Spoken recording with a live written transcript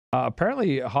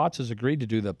Apparently, Hotz has agreed to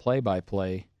do the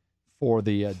play-by-play for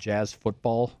the Jazz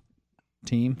football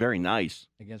team. Very nice.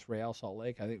 Against Real Salt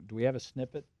Lake. I think. Do we have a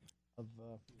snippet of?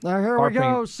 Now here we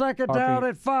go. Second down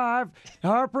at 5.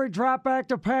 Harper drop back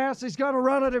to pass. He's going to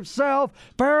run it himself.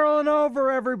 Barreling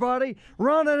over everybody.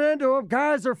 Running into him.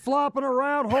 Guys are flopping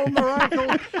around, holding their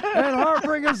ankles. And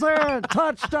Harper is there.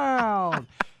 Touchdown.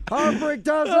 Harper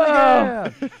does it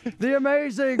again. The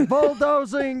amazing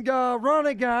bulldozing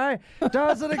running guy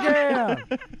does it again.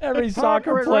 Every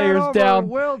soccer player's down.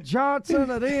 Will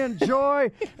Johnson and Ian Joy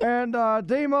and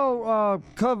Demo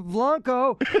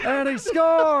Kavlanko, and he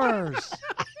scores.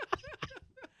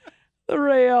 The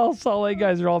Real Salt Lake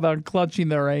guys are all down clutching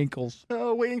their ankles.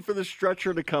 Waiting for the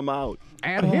stretcher to come out.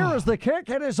 And here is the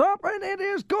kick. It is up, and it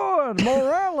is good.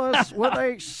 Morales with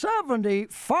a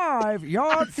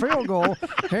 75-yard field goal,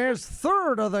 his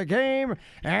third of the game,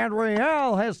 and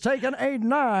Real has taken a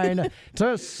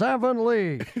 9-7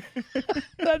 lead.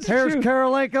 Here's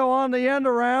Karolinko on the end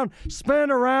around,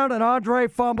 spin around, and Andre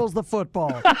fumbles the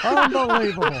football.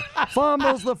 Unbelievable.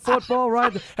 Fumbles the football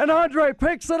right there. And Andre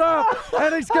picks it up,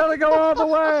 and he's going to go all the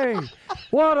way.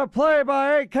 What a play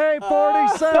by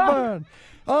AK-47.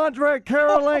 Andre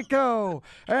Karolinko,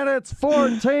 and it's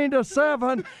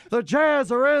 14-7. The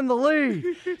Jazz are in the lead.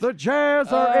 The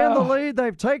Jazz are in the lead.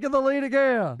 They've taken the lead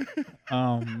again.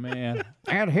 Oh, man.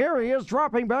 And here he is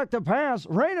dropping back to pass.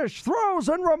 Rainish throws,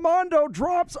 and Ramondo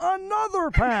drops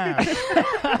another pass.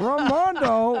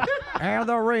 Ramondo and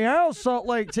the Real Salt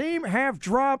Lake team have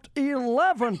dropped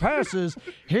 11 passes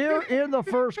here in the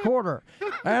first quarter.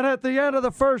 And at the end of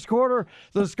the first quarter,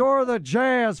 the score of the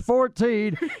Jazz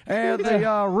 14 and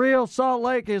the Real Salt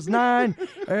Lake is 9.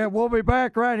 And we'll be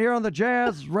back right here on the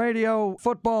Jazz Radio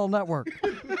Football Network.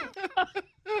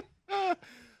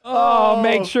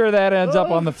 Make sure that ends up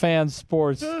on the Fan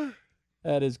Sports.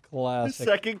 That is classic.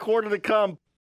 Second quarter to come.